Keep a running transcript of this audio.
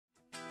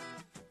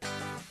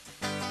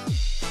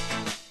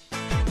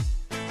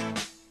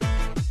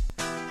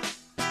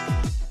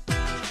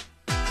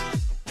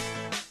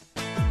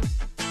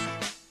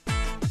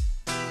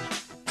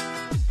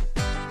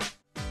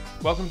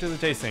Welcome to the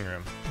tasting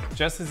room.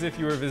 Just as if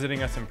you were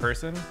visiting us in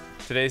person,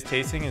 today's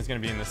tasting is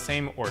going to be in the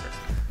same order.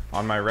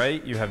 On my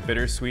right, you have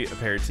bittersweet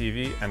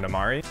aperitivi and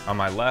amari. On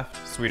my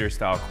left, sweeter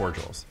style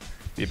cordials.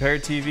 The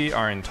aperitivi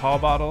are in tall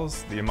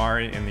bottles, the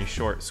amari in the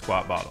short,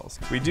 squat bottles.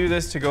 We do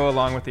this to go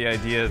along with the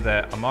idea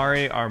that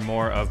amari are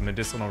more of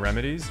medicinal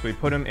remedies. We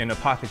put them in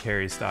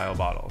apothecary style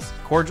bottles.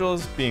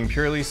 Cordials, being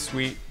purely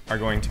sweet, are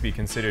going to be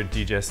considered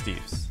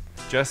digestifs,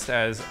 just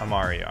as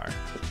amari are,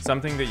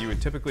 something that you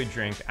would typically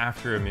drink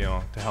after a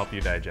meal to help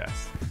you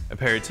digest.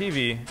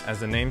 Aperitivi, as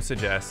the name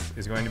suggests,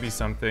 is going to be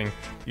something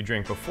you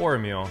drink before a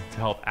meal to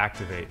help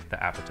activate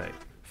the appetite.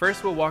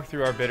 First, we'll walk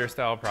through our bitter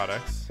style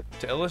products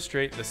to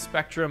illustrate the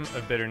spectrum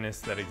of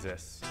bitterness that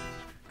exists,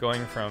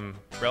 going from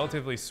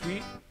relatively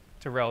sweet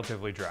to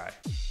relatively dry.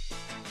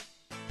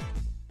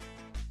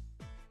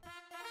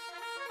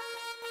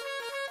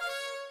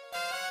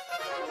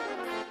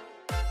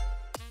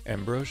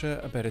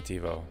 Ambrosia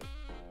Aperitivo.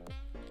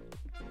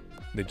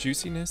 The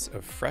juiciness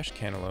of fresh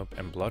cantaloupe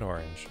and blood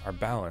orange are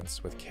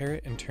balanced with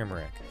carrot and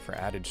turmeric for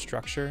added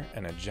structure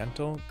and a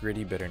gentle,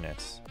 gritty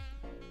bitterness.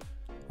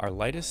 Our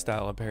lightest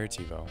style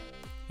aperitivo,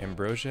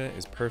 Ambrosia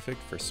is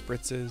perfect for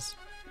spritzes,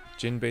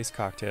 gin-based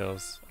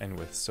cocktails, and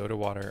with soda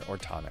water or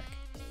tonic.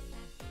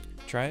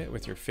 Try it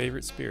with your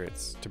favorite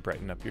spirits to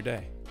brighten up your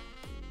day.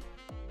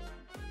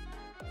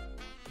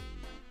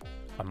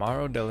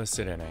 Amaro delle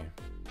Sirene.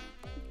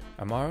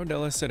 Amaro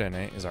delle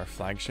Sirene is our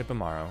flagship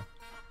Amaro,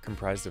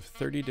 comprised of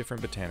 30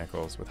 different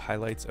botanicals with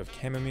highlights of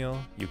chamomile,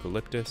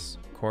 eucalyptus,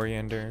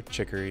 coriander,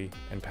 chicory,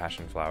 and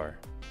passion flower.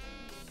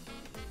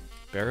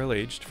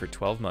 Barrel-aged for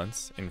 12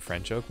 months in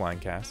French oak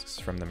wine casks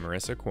from the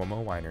Marissa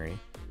Cuomo winery,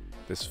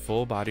 this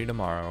full-bodied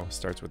Amaro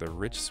starts with a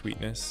rich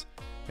sweetness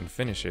and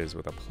finishes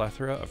with a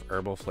plethora of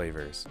herbal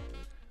flavors,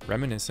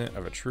 reminiscent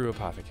of a true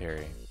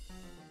apothecary.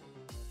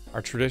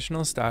 Our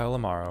traditional style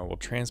Amaro will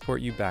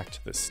transport you back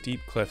to the steep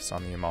cliffs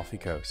on the Amalfi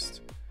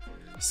Coast.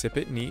 Sip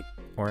it neat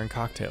or in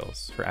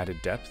cocktails for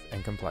added depth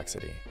and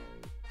complexity.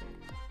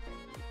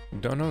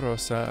 Dono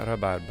Rosa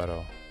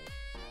Rabarbaro.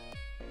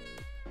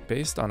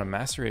 Based on a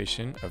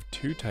maceration of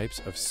 2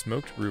 types of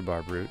smoked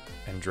rhubarb root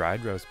and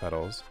dried rose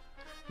petals,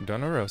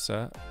 Dono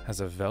Rosa has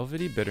a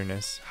velvety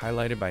bitterness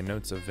highlighted by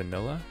notes of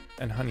vanilla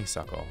and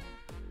honeysuckle.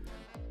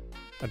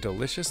 A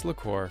delicious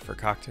liqueur for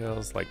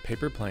cocktails like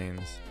Paper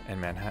Planes and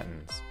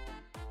Manhattans.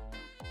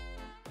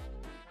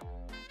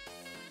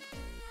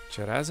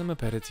 Cerazum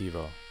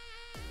Aperitivo.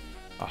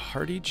 A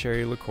hearty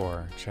cherry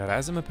liqueur,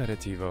 Cerazum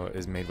Aperitivo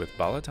is made with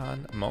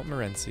Balaton,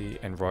 Montmorency,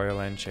 and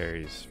Royal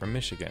cherries from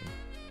Michigan,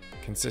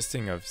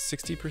 consisting of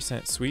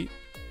 60% sweet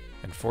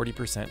and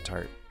 40%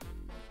 tart.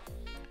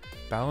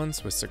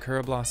 Balanced with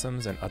sakura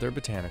blossoms and other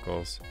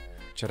botanicals,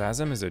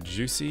 Cerazum is a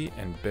juicy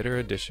and bitter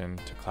addition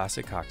to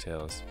classic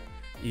cocktails,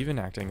 even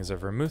acting as a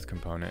vermouth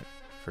component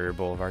for your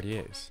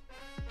boulevardiers.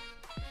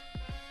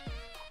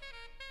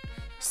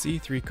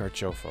 C3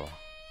 Carciofo.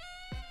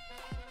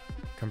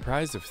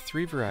 Comprised of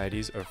 3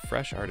 varieties of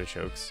fresh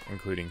artichokes,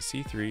 including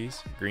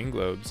C3s, green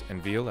globes,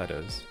 and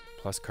violettas,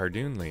 plus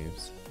cardoon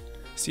leaves,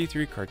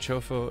 C3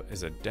 Carciofo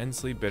is a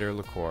densely bitter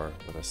liqueur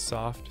with a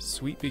soft,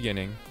 sweet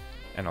beginning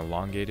and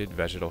elongated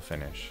vegetal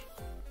finish,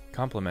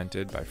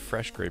 complemented by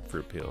fresh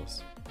grapefruit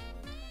peels.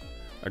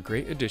 A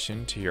great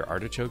addition to your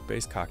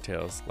artichoke-based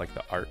cocktails like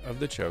the Art of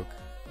the Choke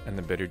and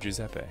the Bitter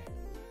Giuseppe.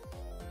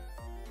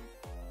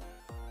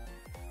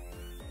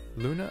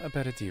 Luna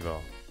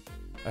Aperitivo.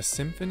 A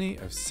symphony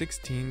of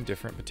 16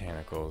 different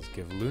botanicals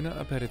give Luna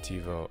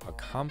Aperitivo a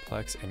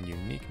complex and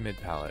unique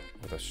mid-palate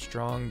with a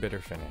strong bitter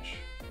finish.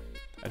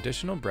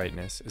 Additional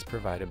brightness is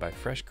provided by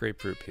fresh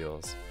grapefruit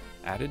peels,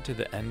 added to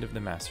the end of the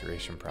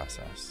maceration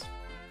process.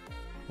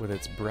 With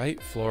its bright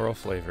floral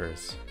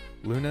flavors,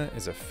 Luna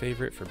is a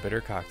favorite for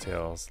bitter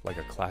cocktails like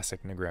a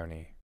classic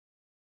Negroni.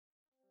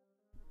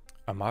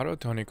 Amaro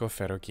Tonico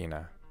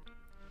Ferrochina.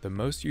 The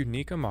most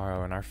unique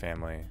Amaro in our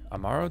family,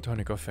 Amaro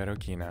Tonico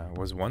Ferrochina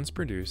was once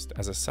produced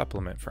as a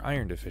supplement for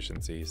iron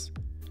deficiencies.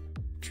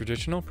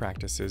 Traditional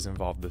practices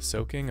involve the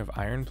soaking of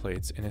iron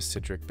plates in a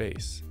citric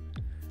base.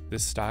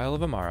 This style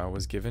of Amaro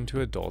was given to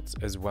adults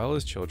as well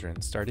as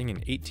children starting in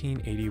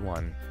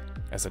 1881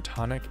 as a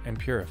tonic and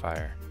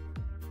purifier.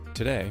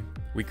 Today,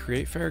 we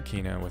create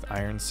Ferrochina with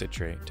iron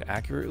citrate to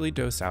accurately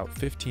dose out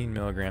 15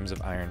 milligrams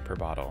of iron per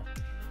bottle,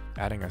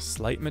 adding a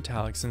slight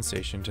metallic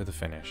sensation to the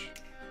finish.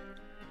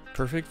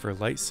 Perfect for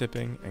light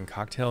sipping and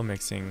cocktail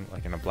mixing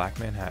like in a Black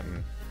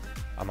Manhattan,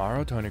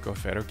 Amaro Tonico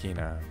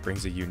Ferrochina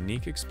brings a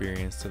unique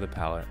experience to the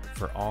palate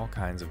for all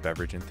kinds of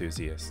beverage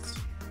enthusiasts.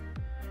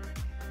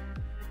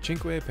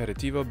 Cinque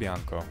Aperitivo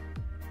Bianco.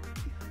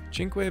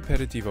 Cinque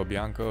Aperitivo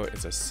Bianco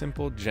is a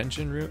simple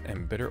gentian root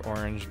and bitter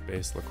orange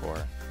based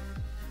liqueur,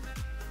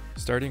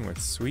 starting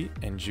with sweet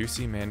and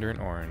juicy mandarin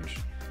orange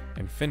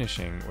and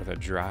finishing with a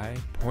dry,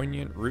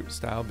 poignant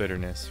root-style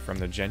bitterness from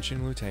the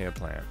gentian lutea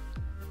plant,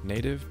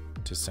 native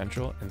to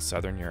Central and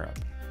Southern Europe.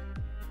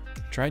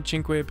 Try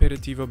Cinque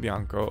Aperitivo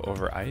Bianco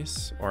over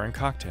ice or in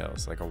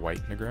cocktails like a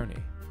white Negroni.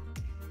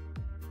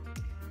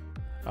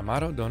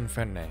 Amaro Don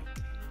Fernet.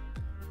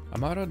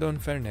 Amaro Don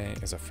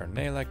Fernet is a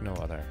Fernet like no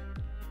other.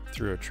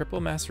 Through a triple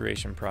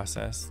maceration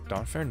process,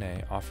 Don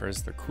Fernay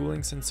offers the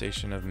cooling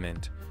sensation of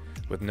mint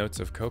with notes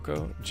of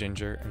cocoa,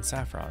 ginger, and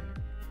saffron.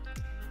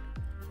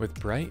 With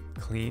bright,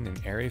 clean,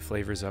 and airy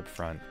flavors up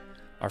front,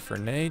 our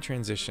Fernay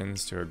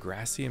transitions to a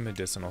grassy and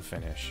medicinal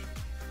finish.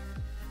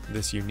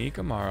 This unique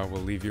Amaro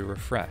will leave you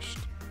refreshed,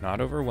 not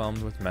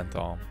overwhelmed with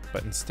menthol,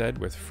 but instead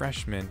with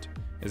fresh mint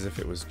as if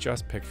it was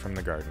just picked from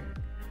the garden.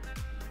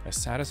 A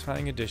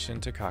satisfying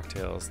addition to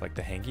cocktails like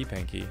the Hanky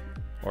Panky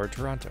or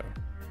Toronto.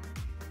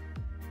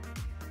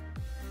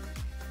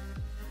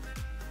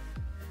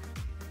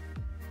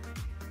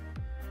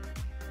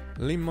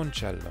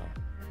 Limoncello.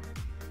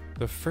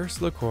 The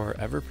first liqueur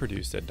ever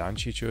produced at Don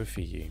Ciccio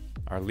Figli,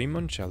 our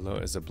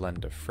limoncello is a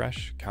blend of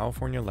fresh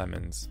California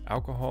lemons,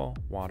 alcohol,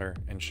 water,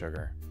 and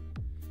sugar,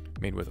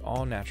 made with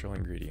all natural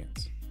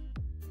ingredients.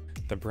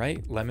 The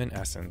bright lemon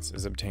essence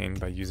is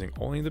obtained by using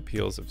only the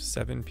peels of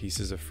 7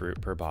 pieces of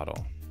fruit per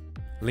bottle.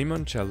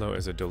 Limoncello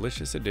is a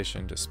delicious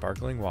addition to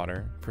sparkling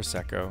water,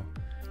 prosecco,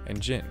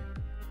 and gin.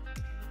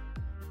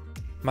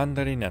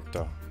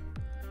 Mandarinetto.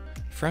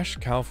 Fresh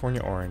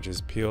California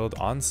oranges peeled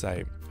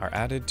on-site are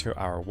added to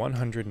our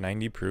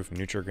 190 proof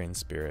Nutri-Grain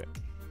spirit,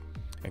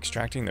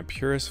 extracting the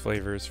purest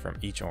flavors from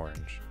each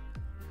orange.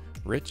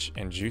 Rich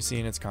and juicy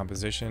in its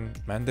composition,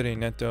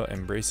 Mandarinetto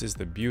embraces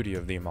the beauty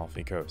of the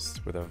Amalfi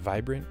Coast with a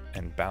vibrant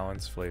and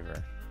balanced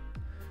flavor.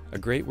 A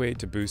great way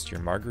to boost your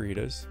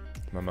margaritas,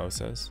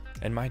 mimosas,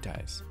 and mai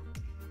tais.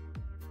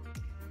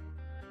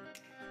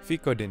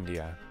 Fico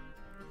d'India.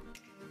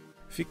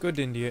 Fico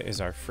d'India is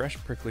our fresh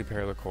prickly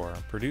pear liqueur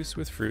produced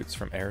with fruits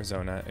from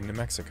Arizona and New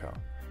Mexico.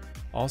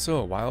 Also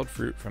a wild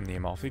fruit from the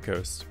Amalfi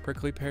Coast,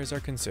 prickly pears are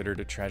considered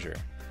a treasure,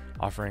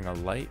 offering a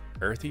light,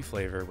 earthy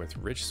flavor with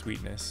rich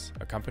sweetness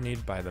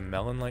accompanied by the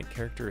melon-like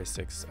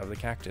characteristics of the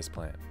cactus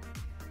plant.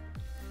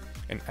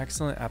 An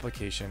excellent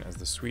application as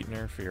the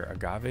sweetener for your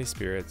agave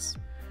spirits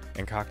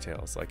and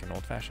cocktails like an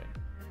old-fashioned.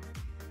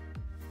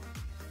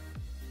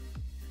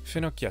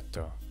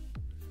 Finocchietto.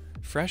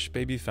 Fresh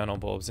baby fennel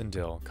bulbs and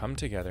dill come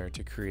together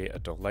to create a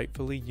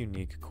delightfully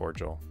unique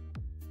cordial.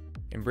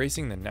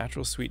 Embracing the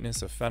natural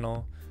sweetness of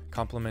fennel,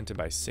 complemented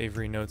by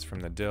savory notes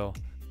from the dill,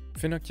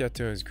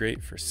 Finocchietto is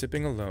great for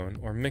sipping alone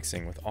or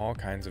mixing with all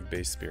kinds of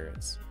base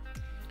spirits.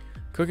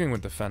 Cooking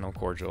with the fennel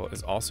cordial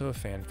is also a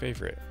fan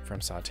favorite, from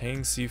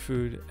sautéing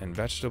seafood and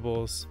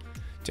vegetables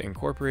to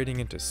incorporating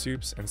into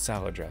soups and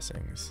salad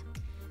dressings,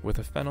 with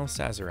a fennel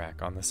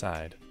sazerac on the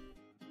side.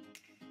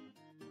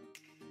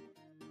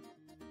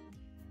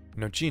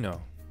 Nocino.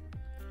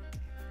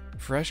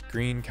 Fresh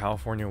green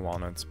California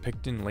walnuts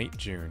picked in late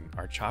June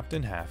are chopped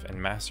in half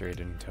and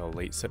macerated until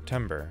late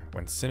September,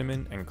 when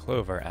cinnamon and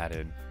clove are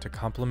added to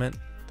complement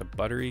the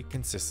buttery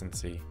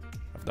consistency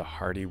of the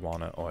hearty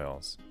walnut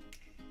oils.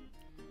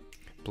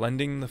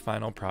 Blending the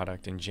final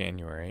product in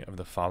January of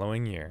the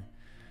following year,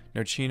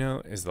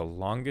 Nocino is the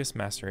longest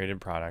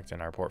macerated product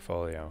in our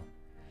portfolio,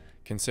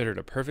 considered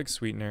a perfect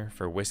sweetener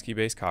for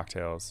whiskey-based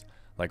cocktails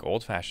like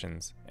Old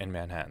Fashions and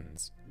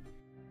Manhattans.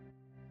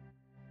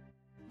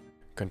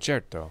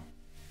 Concerto.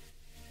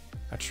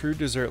 A true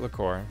dessert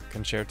liqueur,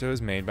 Concerto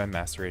is made by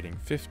macerating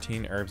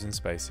 15 herbs and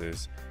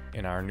spices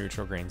in our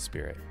neutral grain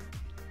spirit.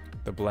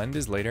 The blend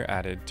is later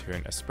added to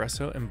an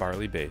espresso and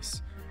barley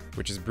base,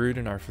 which is brewed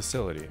in our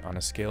facility on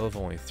a scale of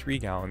only 3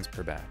 gallons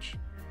per batch.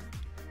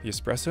 The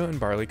espresso and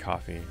barley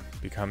coffee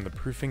become the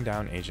proofing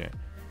down agent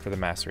for the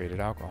macerated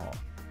alcohol,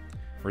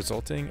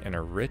 resulting in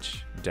a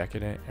rich,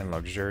 decadent, and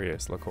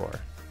luxurious liqueur.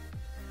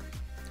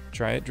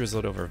 Try it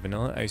drizzled over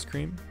vanilla ice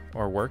cream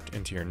or worked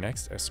into your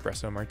next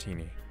espresso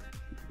martini.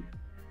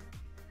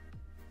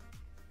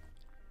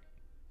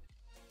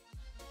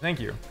 Thank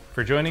you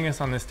for joining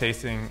us on this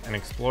tasting and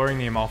exploring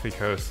the Amalfi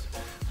Coast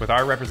with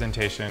our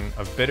representation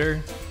of bitter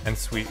and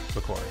sweet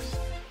liqueurs.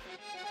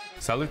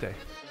 Salute!